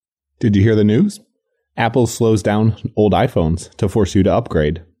Did you hear the news? Apple slows down old iPhones to force you to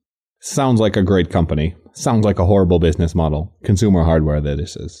upgrade. Sounds like a great company. Sounds like a horrible business model. Consumer hardware, that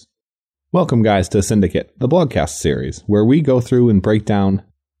is. Welcome, guys, to Syndicate, the blogcast series, where we go through and break down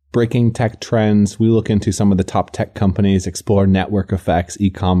breaking tech trends. We look into some of the top tech companies, explore network effects,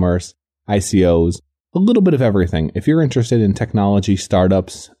 e-commerce, ICOs, a little bit of everything. If you're interested in technology,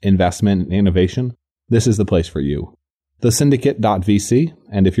 startups, investment, and innovation, this is the place for you. TheSyndicate.vc,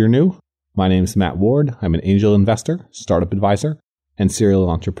 and if you're new, my name is Matt Ward. I'm an angel investor, startup advisor, and serial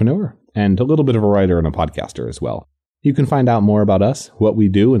entrepreneur, and a little bit of a writer and a podcaster as well. You can find out more about us, what we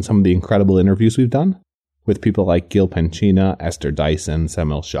do, and some of the incredible interviews we've done with people like Gil Penchina, Esther Dyson,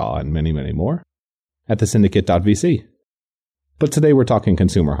 Samuel Shaw, and many, many more at TheSyndicate.vc. But today we're talking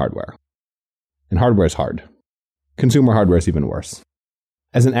consumer hardware. And hardware is hard. Consumer hardware is even worse.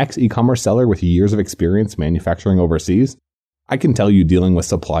 As an ex-e-commerce seller with years of experience manufacturing overseas, I can tell you dealing with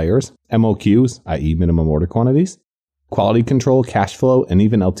suppliers, MOQs, i.e. minimum order quantities, quality control, cash flow, and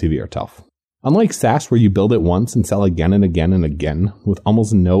even LTV are tough. Unlike SaaS, where you build it once and sell again and again and again with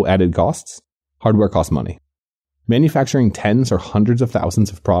almost no added costs, hardware costs money. Manufacturing tens or hundreds of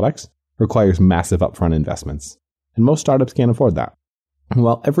thousands of products requires massive upfront investments, and most startups can't afford that. And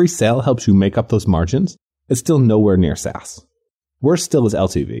while every sale helps you make up those margins, it's still nowhere near SaaS. Worse still is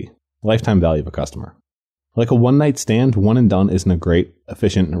LTV, lifetime value of a customer. Like a one-night stand, one and done isn't a great,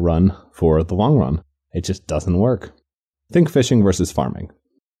 efficient run for the long run. It just doesn't work. Think fishing versus farming.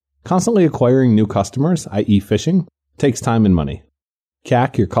 Constantly acquiring new customers, i.e. fishing, takes time and money.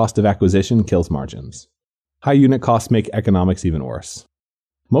 CAC, your cost of acquisition, kills margins. High unit costs make economics even worse.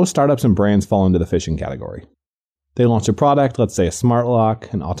 Most startups and brands fall into the fishing category. They launch a product, let's say a smart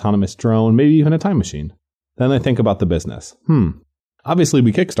lock, an autonomous drone, maybe even a time machine. Then they think about the business. Obviously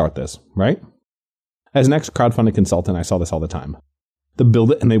we kickstart this, right? As an ex-crowdfunding consultant, I saw this all the time. The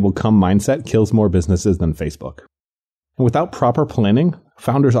build it and they will come mindset kills more businesses than Facebook. And without proper planning,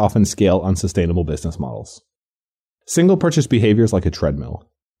 founders often scale unsustainable business models. Single purchase behavior is like a treadmill.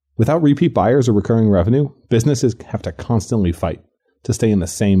 Without repeat buyers or recurring revenue, businesses have to constantly fight to stay in the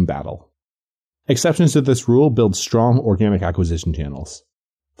same battle. Exceptions to this rule build strong organic acquisition channels.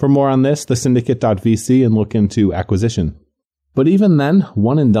 For more on this, thesyndicate.vc and look into acquisition. But even then,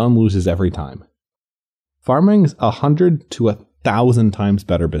 one and done loses every time. Farming's 100 to 1,000 times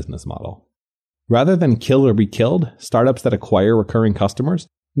better business model. Rather than kill or be killed, startups that acquire recurring customers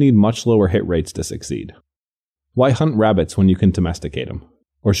need much lower hit rates to succeed. Why hunt rabbits when you can domesticate them?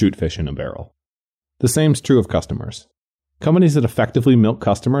 Or shoot fish in a barrel? The same's true of customers. Companies that effectively milk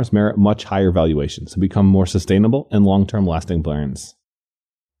customers merit much higher valuations and become more sustainable and long-term lasting brands.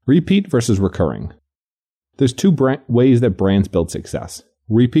 Repeat versus recurring. There's two ways that brands build success: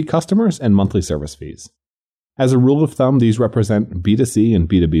 repeat customers and monthly service fees. As a rule of thumb, these represent B2C and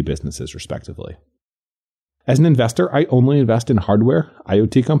B2B businesses, respectively. As an investor, I only invest in hardware,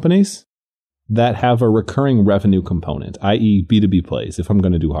 IoT companies that have a recurring revenue component, i.e. B2B plays, if I'm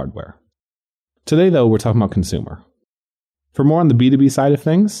going to do hardware. Today, though, we're talking about consumer. For more on the B2B side of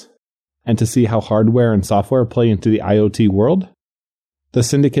things, and to see how hardware and software play into the IoT world,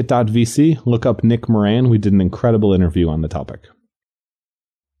 thesyndicate.vc, look up Nick Moran. We did an incredible interview on the topic.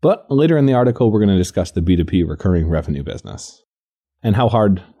 But later in the article, we're going to discuss the B2B recurring revenue business and how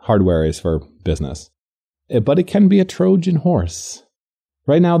hard hardware is for business. But it can be a Trojan horse.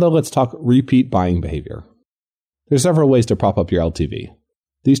 Right now, though, let's talk repeat buying behavior. There's several ways to prop up your LTV.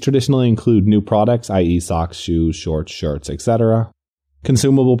 These traditionally include new products, i.e. socks, shoes, shorts, shirts, etc.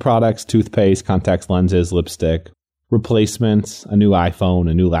 Consumable products, toothpaste, contacts, lenses, lipstick, replacements, a new iPhone,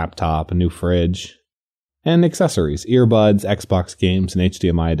 a new laptop, a new fridge, and accessories, earbuds, Xbox games, an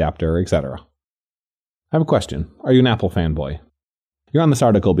HDMI adapter, etc. I have a question. Are you an Apple fanboy? You're on this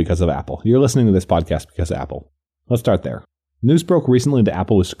article because of Apple. You're listening to this podcast because of Apple. Let's start there. News broke recently that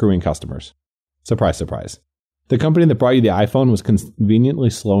Apple was screwing customers. Surprise, surprise. The company that brought you the iPhone was conveniently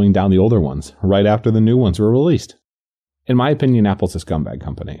slowing down the older ones right after the new ones were released. In my opinion, Apple's a scumbag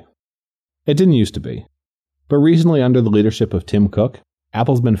company. It didn't used to be. But recently, under the leadership of Tim Cook,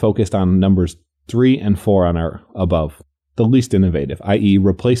 Apple's been focused on numbers 3 and 4 on our above, the least innovative, i.e.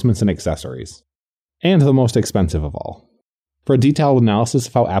 replacements and accessories, and the most expensive of all. For a detailed analysis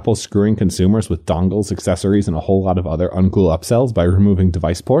of how Apple's screwing consumers with dongles, accessories, and a whole lot of other uncool upsells by removing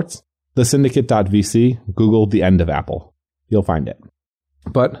device ports, thesyndicate.vc, Google the end of Apple. You'll find it.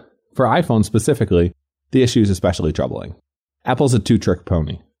 But for iPhone specifically, the issue is especially troubling. Apple's a two-trick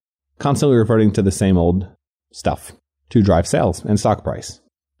pony, constantly reverting to the same old stuff to drive sales and stock price.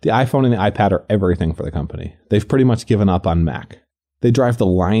 The iPhone and the iPad are everything for the company. They've pretty much given up on Mac. They drive the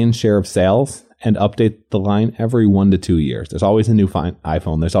lion's share of sales and update the line every 1 to 2 years. There's always a new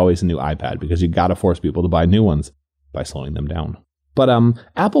iPhone. There's always a new iPad because you got to force people to buy new ones by slowing them down. But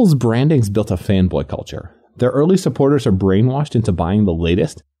Apple's branding's built a fanboy culture. Their early supporters are brainwashed into buying the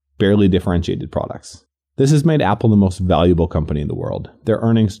latest, barely differentiated products. This has made Apple the most valuable company in the world. Their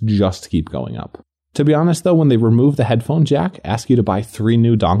earnings just keep going up. To be honest though, when they remove the headphone jack, ask you to buy 3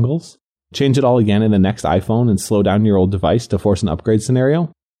 new dongles, change it all again in the next iPhone, and slow down your old device to force an upgrade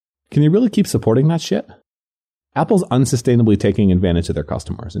scenario, can you really keep supporting that shit? Apple's unsustainably taking advantage of their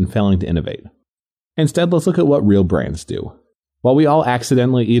customers and failing to innovate. Instead, let's look at what real brands do. While we all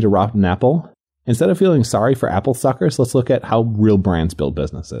accidentally eat a rotten apple, instead of feeling sorry for apple suckers, let's look at how real brands build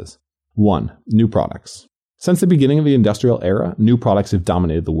businesses. 1. New products. Since the beginning of the industrial era, new products have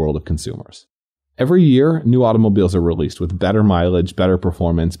dominated the world of consumers. Every year, new automobiles are released with better mileage, better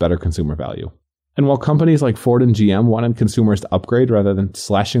performance, better consumer value. And while companies like Ford and GM wanted consumers to upgrade rather than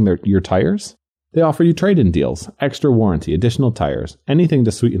slashing your tires, they offer you trade-in deals, extra warranty, additional tires, anything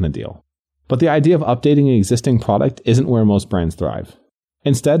to sweeten the deal. But the idea of updating an existing product isn't where most brands thrive.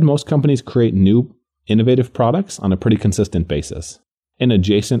 Instead, most companies create new, innovative products on a pretty consistent basis in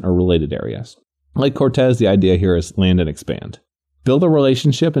adjacent or related areas. Like Cortez, the idea here is land and expand. Build a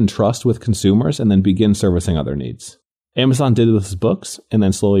relationship and trust with consumers and then begin servicing other needs. Amazon did it with books and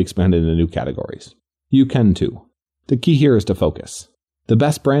then slowly expanded into new categories. You can too. The key here is to focus. The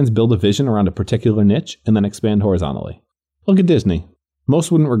best brands build a vision around a particular niche and then expand horizontally. Look at Disney.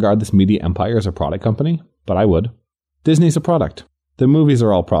 Most wouldn't regard this media empire as a product company, but I would. Disney's a product. The movies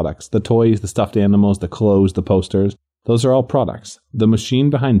are all products. The toys, the stuffed animals, the clothes, the posters, those are all products. The machine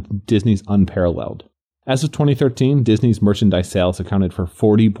behind Disney's unparalleled. As of 2013, Disney's merchandise sales accounted for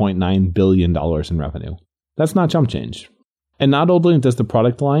 $40.9 billion in revenue. That's not chump change. And not only does the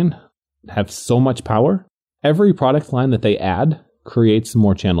product line have so much power, every product line that they add creates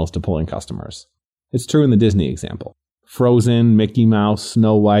more channels to pull in customers. It's true in the Disney example. Frozen, Mickey Mouse,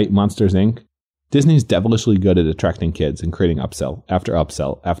 Snow White, Monsters, Inc. Disney's devilishly good at attracting kids and creating upsell after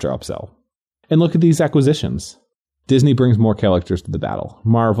upsell after upsell. And look at these acquisitions. Disney brings more characters to the battle.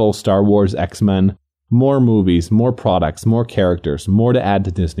 Marvel, Star Wars, X-Men, more movies, more products, more characters, more to add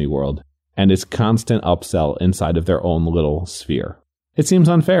to Disney World, and it's constant upsell inside of their own little sphere. It seems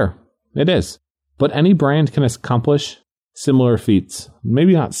unfair. It is. But any brand can accomplish similar feats.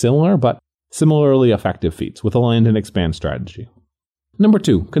 Maybe not similar, but similarly effective feats with a land and expand strategy. Number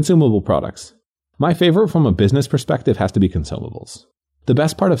 2, consumable products. My favorite from a business perspective has to be consumables. The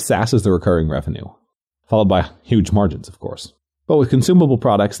best part of SaaS is the recurring revenue, followed by huge margins, of course. But with consumable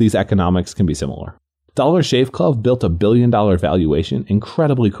products, these economics can be similar. Dollar Shave Club built $1 billion valuation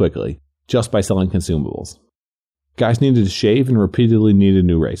incredibly quickly just by selling consumables. Guys needed to shave and repeatedly needed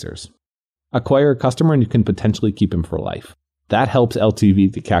new razors. Acquire a customer and you can potentially keep him for life. That helps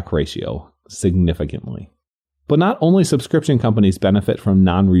LTV to CAC ratio significantly. But not only subscription companies benefit from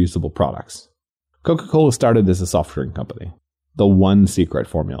non-reusable products. Coca-Cola started as a soft drink company. The one secret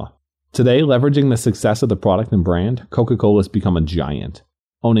formula. Today, leveraging the success of the product and brand, Coca-Cola has become a giant,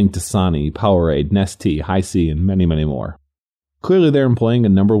 owning Dasani, Powerade, Nestea, Hi-C, and many, many more. Clearly, they're employing a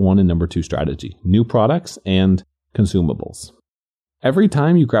number 1 and number 2 strategy, new products and consumables. Every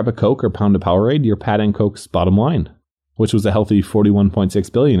time you grab a Coke or pound a Powerade, you're padding Coke's bottom line, which was a healthy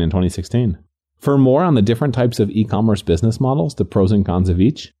 $41.6 billion in 2016. For more on the different types of e-commerce business models, the pros and cons of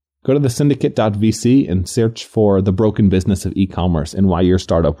each, go to the syndicate.vc and search for the broken business of e-commerce and why your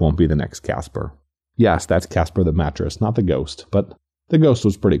startup won't be the next Casper. Yes, that's Casper the mattress, not the ghost, but the ghost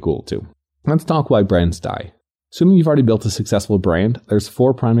was pretty cool too. Let's talk why brands die. Assuming you've already built a successful brand, there's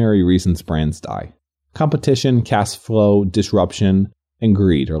 4 primary reasons brands die. Competition, cash flow, disruption, and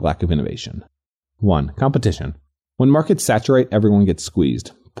greed or lack of innovation. 1. Competition. When markets saturate, everyone gets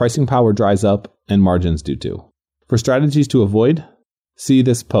squeezed. Pricing power dries up, and margins do too. For strategies to avoid, see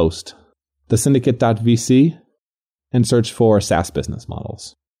this post, thesyndicate.vc, and search for SaaS business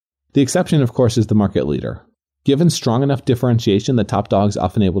models. The exception, of course, is the market leader. Given strong enough differentiation, the top dog's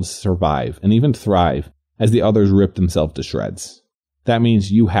often able to survive and even thrive as the others rip themselves to shreds. That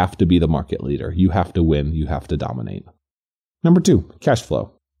means you have to be the market leader. You have to win. You have to dominate. Number 2, cash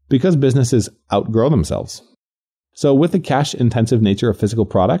flow. Because businesses outgrow themselves. So with the cash-intensive nature of physical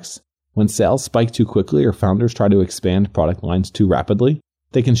products, when sales spike too quickly or founders try to expand product lines too rapidly,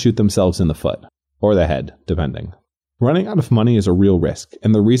 they can shoot themselves in the foot, or the head, depending. Running out of money is a real risk,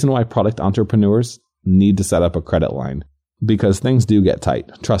 and the reason why product entrepreneurs need to set up a credit line, because things do get tight.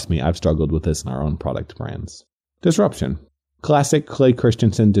 Trust me, I've struggled with this in our own product brands. Disruption. Classic Clay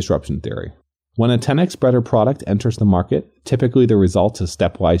Christensen disruption theory. When a 10x better product enters the market, typically the result is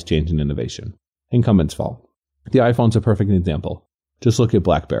stepwise change in innovation. Incumbents fall. The iPhone's a perfect example. Just look at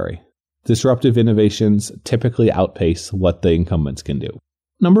BlackBerry. Disruptive innovations typically outpace what the incumbents can do.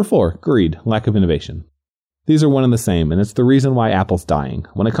 Number 4, greed, lack of innovation. These are one and the same, and it's the reason why Apple's dying.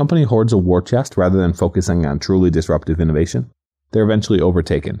 When a company hoards a war chest rather than focusing on truly disruptive innovation, they're eventually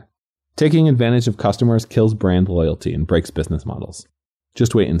overtaken. Taking advantage of customers kills brand loyalty and breaks business models.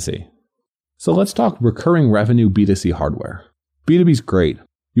 Just wait and see. So let's talk recurring revenue B2C hardware. B2B's great.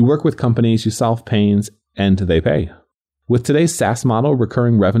 You work with companies, you solve pains, and they pay. With today's SaaS model,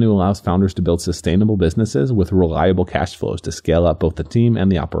 recurring revenue allows founders to build sustainable businesses with reliable cash flows to scale up both the team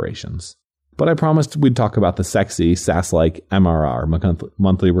and the operations. But I promised we'd talk about the sexy SaaS-like MRR,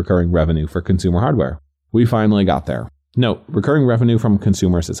 monthly recurring revenue for consumer hardware. We finally got there. Note, recurring revenue from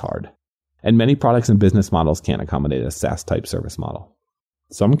consumers is hard, and many products and business models can't accommodate a SaaS-type service model.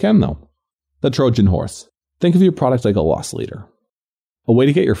 Some can, though. The Trojan horse. Think of your product like a loss leader, a way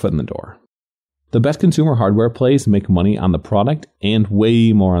to get your foot in the door. The best consumer hardware plays make money on the product and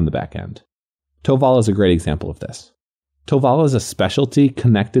way more on the back end. Tovala is a great example of this. Tovala is a specialty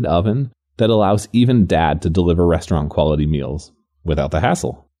connected oven that allows even dad to deliver restaurant quality meals without the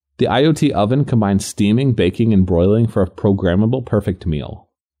hassle. The IoT oven combines steaming, baking, and broiling for a programmable perfect meal.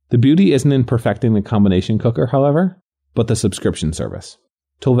 The beauty isn't in perfecting the combination cooker, however, but the subscription service.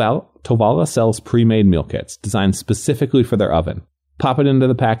 Tovala sells pre-made meal kits designed specifically for their oven. Pop it into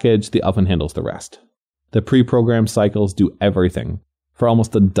the package, the oven handles the rest. The pre-programmed cycles do everything for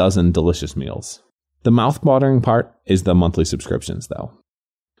almost a dozen delicious meals. The mouth-watering part is the monthly subscriptions, though.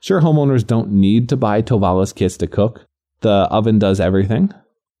 Sure, homeowners don't need to buy Tovala's kits to cook. The oven does everything.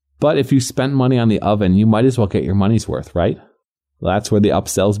 But if you spent money on the oven, you might as well get your money's worth, right? That's where the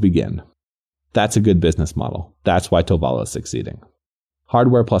upsells begin. That's a good business model. That's why Tovala is succeeding.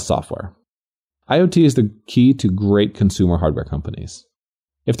 Hardware plus software. IoT is the key to great consumer hardware companies.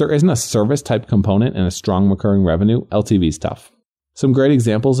 If there isn't a service-type component and a strong recurring revenue, LTV is tough. Some great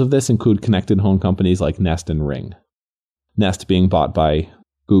examples of this include connected home companies like Nest and Ring. Nest being bought by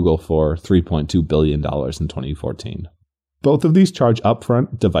Google for $3.2 billion in 2014. Both of these charge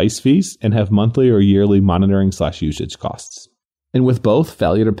upfront device fees and have monthly or yearly monitoring/usage costs. And with both,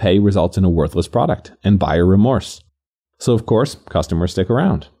 failure to pay results in a worthless product and buyer remorse. So of course, customers stick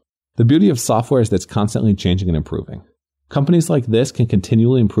around. The beauty of software is that it's constantly changing and improving. Companies like this can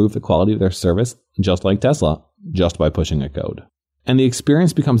continually improve the quality of their service, just like Tesla, just by pushing a code. And the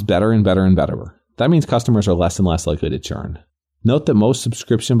experience becomes better and better and better. That means customers are less and less likely to churn. Note that most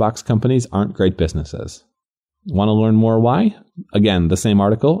subscription box companies aren't great businesses. Want to learn more why? Again, the same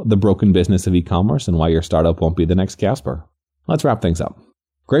article, The Broken Business of E-commerce and Why Your Startup Won't Be the Next Casper. Let's wrap things up.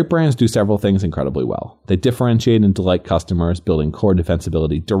 Great brands do several things incredibly well. They differentiate and delight customers, building core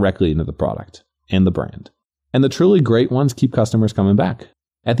defensibility directly into the product and the brand. And the truly great ones keep customers coming back.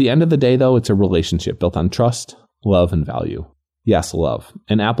 At the end of the day, though, it's a relationship built on trust, love, and value. Yes, love.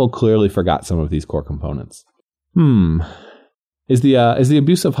 And Apple clearly forgot some of these core components. Is the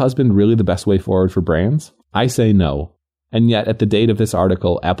abusive husband really the best way forward for brands? I say no. And yet, at the date of this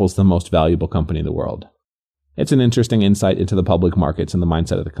article, Apple's the most valuable company in the world. It's an interesting insight into the public markets and the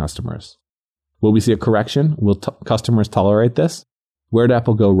mindset of the customers. Will we see a correction? Will customers tolerate this? Where did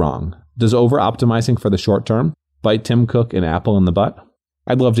Apple go wrong? Does over-optimizing for the short term bite Tim Cook and Apple in the butt?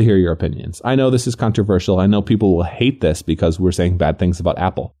 I'd love to hear your opinions. I know this is controversial. I know people will hate this because we're saying bad things about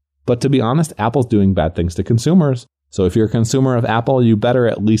Apple. But to be honest, Apple's doing bad things to consumers. So if you're a consumer of Apple, you better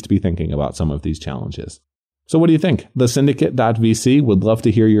at least be thinking about some of these challenges. So what do you think? The Syndicate.vc would love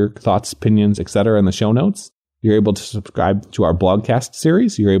to hear your thoughts, opinions, etc. in the show notes. You're able to subscribe to our blogcast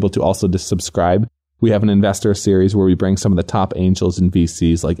series. You're able to also subscribe. We have an investor series where we bring some of the top angels and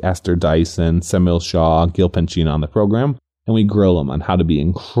VCs like Esther Dyson, Samuel Shaw, Gil Pencina on the program, and we grill them on how to be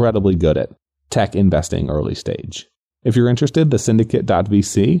incredibly good at tech investing early stage. If you're interested, the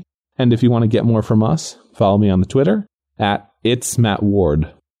Syndicate.vc. And if you want to get more from us, follow me on the Twitter at It's Matt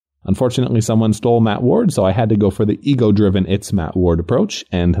Ward. Unfortunately, someone stole Matt Ward, so I had to go for the ego-driven It's Matt Ward approach,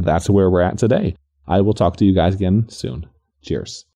 and that's where we're at today. I will talk to you guys again soon. Cheers.